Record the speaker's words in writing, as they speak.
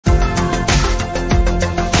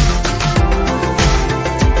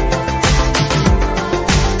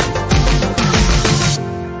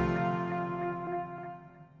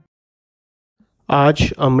आज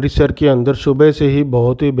अमृतसर के अंदर सुबह से ही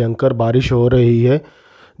बहुत ही भयंकर बारिश हो रही है।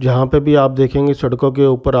 जहाँ पे भी आप देखेंगे सड़कों के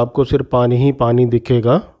ऊपर आपको सिर्फ पानी ही पानी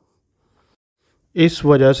दिखेगा। इस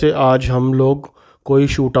वजह से आज हम लोग कोई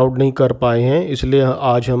शूट आउट नहीं कर पाए हैं, इसलिए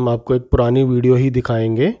आज हम आपको एक पुरानी वीडियो ही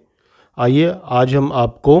दिखाएंगे। आइए आज हम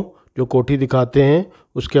आपको जो कोठी दिखाते हैं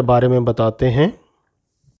उसके बारे में बताते हैं।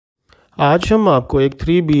 आज हम आपको एक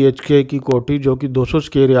 3 BHK की कोठी जो कि 200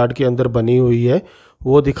 स्क्वायर यार्ड के अंदर बनी हुई है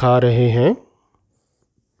वो दिखा रहे हैं।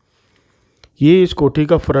 ये इस कोठी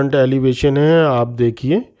का फ्रंट एलिवेशन है। आप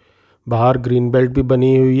देखिए बाहर ग्रीन बेल्ट भी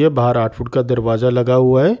बनी हुई है, बाहर 8 फुट का दरवाज़ा लगा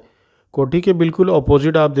हुआ है। कोठी के बिल्कुल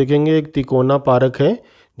ऑपोजिट आप देखेंगे एक तिकोना पार्क है,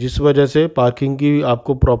 जिस वजह से पार्किंग की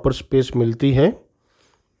आपको प्रॉपर स्पेस मिलती है।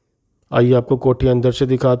 आइए आपको कोठी अंदर से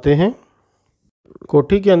दिखाते हैं।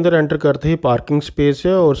 कोठी के अंदर एंटर करते ही पार्किंग स्पेस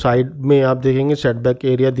है और साइड में आप देखेंगे सेटबैक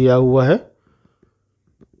एरिया दिया हुआ है।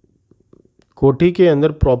 कोठी के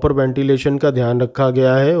अंदर प्रॉपर वेंटिलेशन का ध्यान रखा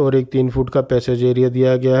गया है और एक 3 फुट का पैसेज एरिया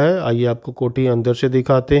दिया गया है। आइए आपको कोठी अंदर से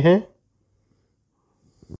दिखाते हैं।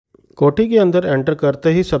 कोठी के अंदर एंटर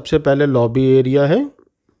करते ही सबसे पहले लॉबी एरिया है।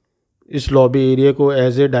 इस लॉबी एरिया को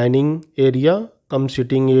as a dining area come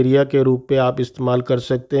sitting area के रूप में आप इस्तेमाल कर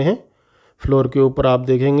सकते हैं। फ्लोर के ऊपर आप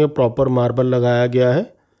देखेंगे प्रॉपर मार्बल लगाया गया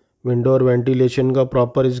है। विंडो और वेंटिलेशन का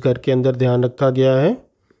प्रॉपर इस घर के अंदर ध्यान रखा गया है।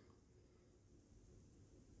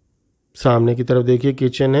 सामने की तरफ देखिए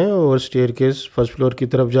किचन है और स्टेयरकेस फर्स्ट फ्लोर की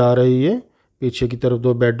तरफ जा रही है। पीछे की तरफ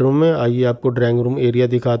 2 बेडरूम है। आइए आपको ड्राइंग रूम एरिया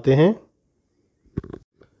दिखाते हैं।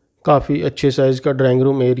 काफ़ी अच्छे साइज़ का ड्राइंग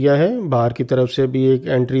रूम एरिया है। बाहर की तरफ से भी एक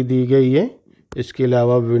एंट्री दी गई है, इसके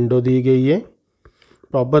अलावा विंडो दी गई है।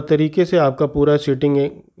 प्रॉपर तरीके से आपका पूरा सीटिंग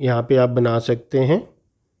यहाँ पे आप बना सकते हैं।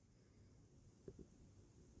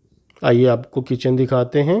 आइए आपको किचन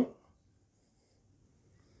दिखाते हैं।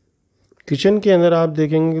 किचन के अंदर आप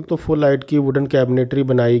देखेंगे तो फुल हाइट की वुडन कैबिनेटरी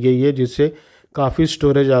बनाई गई है, जिससे काफ़ी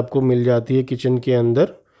स्टोरेज आपको मिल जाती है किचन के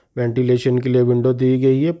अंदर। वेंटिलेशन के लिए विंडो दी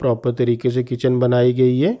गई है। प्रॉपर तरीके से किचन बनाई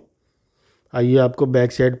गई है। आइए आपको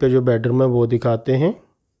बैक साइड पे जो बेडरूम है वो दिखाते हैं।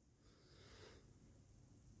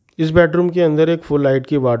 इस बेडरूम के अंदर एक फुल हाइट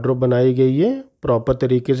की वार्डरोब बनाई गई है। प्रॉपर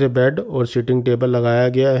तरीके से बेड और सिटिंग टेबल लगाया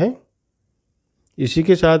गया है। इसी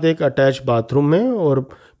के साथ एक अटैच बाथरूम है और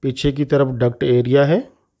पीछे की तरफ डक्ट एरिया है।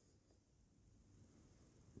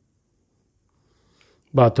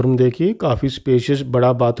 बाथरूम देखिए काफ़ी स्पेशियस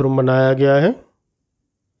बड़ा बाथरूम बनाया गया है।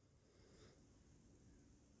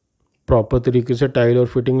 प्रॉपर तरीके से टाइल और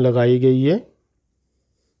फिटिंग लगाई गई है।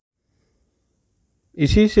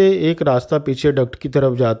 इसी से एक रास्ता पीछे डक्ट की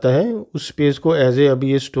तरफ जाता है। उस स्पेस को एज ए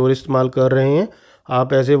अभी ये स्टोर इस्तेमाल कर रहे हैं।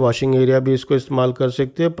 आप ऐसे वॉशिंग एरिया भी इसको इस्तेमाल कर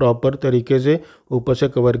सकते हैं। प्रॉपर तरीके से ऊपर से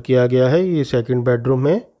कवर किया गया है। ये सेकंड बेडरूम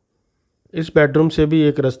है। इस बेडरूम से भी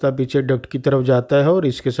एक रास्ता पीछे डक्ट की तरफ जाता है और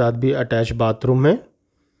इसके साथ भी अटैच बाथरूम है।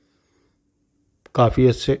 काफ़ी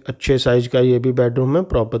अच्छे साइज का ये भी बेडरूम है।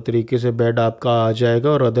 प्रॉपर तरीके से बेड आपका आ जाएगा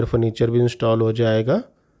और अदर फर्नीचर भी इंस्टॉल हो जाएगा।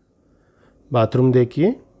 बाथरूम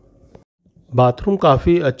देखिए, बाथरूम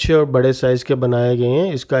काफ़ी अच्छे और बड़े साइज़ के बनाए गए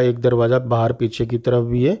हैं। इसका एक दरवाज़ा बाहर पीछे की तरफ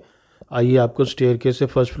भी है। आइए आपको स्टेयरकेस से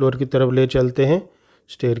फर्स्ट फ्लोर की तरफ ले चलते हैं।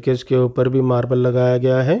 स्टेयरकेस के ऊपर भी मार्बल लगाया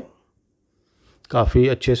गया है। काफ़ी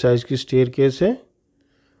अच्छे साइज़ की स्टेयरकेस है।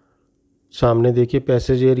 सामने देखिए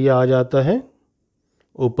पैसेज एरिया आ जाता है।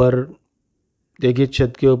 ऊपर देखिए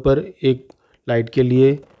छत के ऊपर एक लाइट के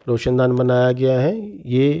लिए रोशनदान बनाया गया है।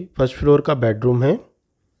 ये फर्स्ट फ्लोर का बेडरूम है।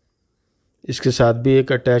 इसके साथ भी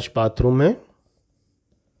एक अटैच बाथरूम है।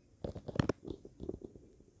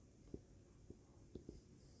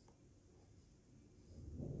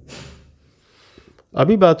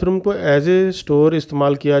 अभी बाथरूम को एज ए स्टोर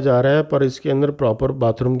इस्तेमाल किया जा रहा है, पर इसके अंदर प्रॉपर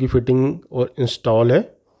बाथरूम की फिटिंग और इंस्टॉल है।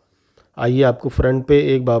 आइए आपको फ्रंट पे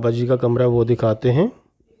एक बाबा जी का कमरा वो दिखाते हैं।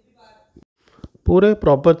 पूरे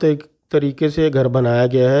प्रॉपर तरीके से घर बनाया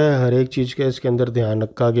गया है। हर एक चीज़ का इसके अंदर ध्यान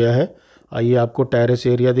रखा गया है। आइए आपको टेरेस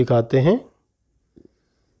एरिया दिखाते हैं।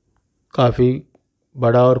 काफ़ी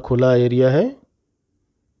बड़ा और खुला एरिया है।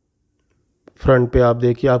 फ्रंट पे आप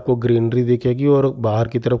देखिए आपको ग्रीनरी दिखेगी और बाहर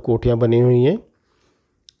की तरफ कोठियाँ बनी हुई हैं।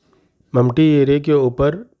 ममटी एरिया के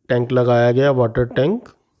ऊपर टैंक लगाया गया, वाटर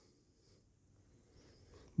टैंक।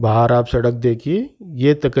 बाहर आप सड़क देखिए,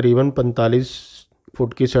 ये तकरीबन 45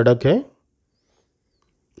 फुट की सड़क है।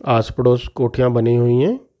 आस पड़ोस कोठियाँ बनी हुई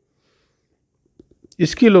हैं।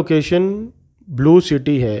 इसकी लोकेशन ब्लू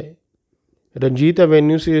सिटी है। रंजीत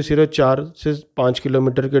एवेन्यू से सिर्फ 4 से 5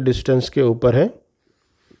 किलोमीटर के डिस्टेंस के ऊपर है।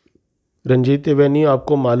 रंजीत एवेन्यू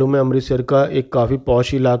आपको मालूम है अमृतसर का एक काफ़ी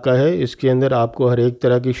पॉश इलाका है। इसके अंदर आपको हर एक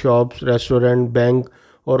तरह की शॉप्स, रेस्टोरेंट, बैंक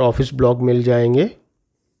और ऑफिस ब्लॉक मिल जाएंगे।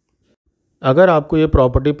 अगर आपको ये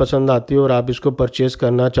प्रॉपर्टी पसंद आती है और आप इसको परचेज़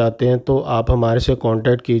करना चाहते हैं तो आप हमारे से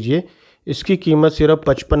कांटेक्ट कीजिए। इसकी कीमत सिर्फ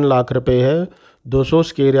 55 लाख रुपए है। 200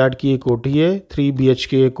 स्क्वायर यार्ड की ये कोठी है। 3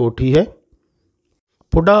 BHK ये कोठी है।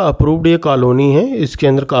 पुडा अप्रूव्ड ये कॉलोनी है। इसके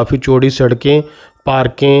अंदर काफ़ी चौड़ी सड़कें,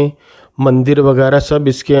 पार्कें, मंदिर वगैरह सब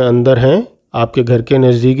इसके अंदर हैं। आपके घर के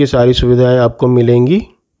नज़दीक ही सारी सुविधाएं आपको मिलेंगी।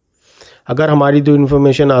 अगर हमारी जो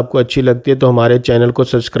इन्फॉर्मेशन आपको अच्छी लगती है तो हमारे चैनल को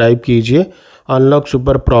सब्सक्राइब कीजिए, अनलॉक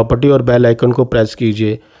सुपर प्रॉपर्टी और बेल आइकन को प्रेस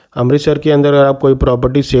कीजिए। अमृतसर के अंदर अगर आप कोई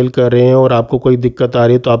प्रॉपर्टी सेल कर रहे हैं और आपको कोई दिक्कत आ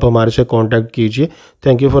रही है तो आप हमारे से कांटेक्ट कीजिए।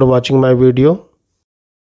 Thank you for watching my video.